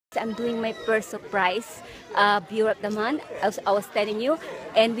I'm doing my first surprise viewer of the month, as I was telling you,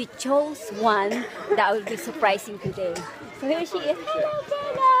 and we chose one that I will be surprising today. So here she is. Hello,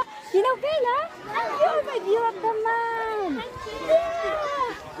 Bella. You know Bella? You're my viewer of the month.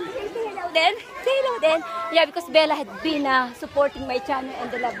 Yeah. Say hello then. Say hello then. Yeah, because Bella had been supporting my channel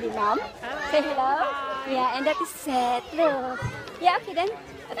and the lovely mom. Say hello. Yeah, and that is Seth. Look. Yeah, okay then.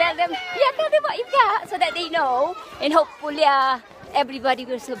 Tell them. Yeah, tell them what you got so that they know, and hopefully everybody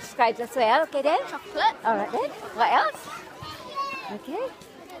will subscribe as well. Okay then? Chocolate. Alright then. What else? Okay.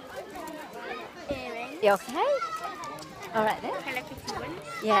 Earrings. You okay? Alright then. Electric one.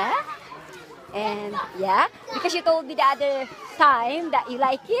 Yeah. And yeah, because you told me the other time that you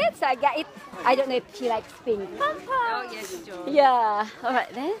like it, so I got it. I don't know if she likes pink. Oh yes, Joe. Yeah.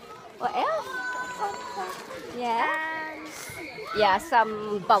 Alright then. What else? Yeah. Yeah,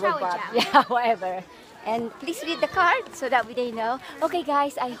 some bubble Shower bath. gel. Yeah, whatever. And please read the card so that they know. Okay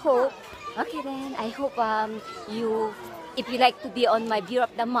guys, I hope, okay then, I hope if you like to be on my viewer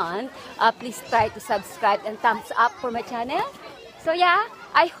of the month, please try to subscribe and thumbs up for my channel. So yeah,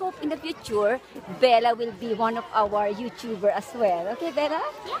 I hope in the future, Bella will be one of our YouTuber as well. Okay Bella?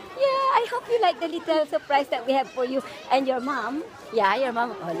 Yeah, I hope you like the little surprise that we have for you and your mom. Yeah, your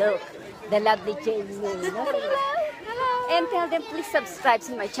mom. Oh look, the lovely Jamie. And tell them please subscribe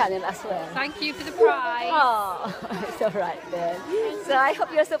to my channel as well. Thank you for the prize. Oh, it's alright then. So I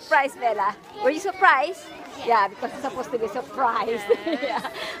hope you're surprised, Bella. Were you surprised? Yeah, because it's supposed to be surprised. Yeah.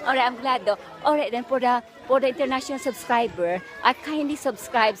 Alright, I'm glad though. Alright then, for the international subscriber, I kindly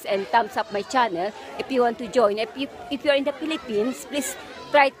subscribe and thumbs up my channel if you want to join. If you're in the Philippines, please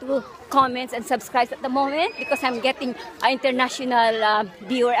try to comment and subscribe at the moment because I'm getting an international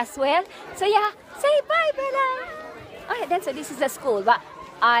viewer as well. So yeah, say bye, Bella. Alright then, so this is the school, but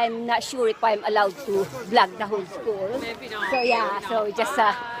I'm not sure if I'm allowed to vlog the whole school. Maybe not. So yeah, so just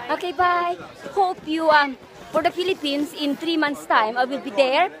okay, bye. Hope you for the Philippines in 3 months time I will be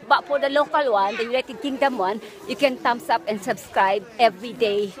there, but for the local one, the United Kingdom one, you can thumbs up and subscribe every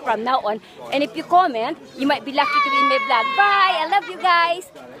day from now on. And if you comment, you might be lucky to be in my vlog. Bye. I love you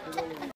guys.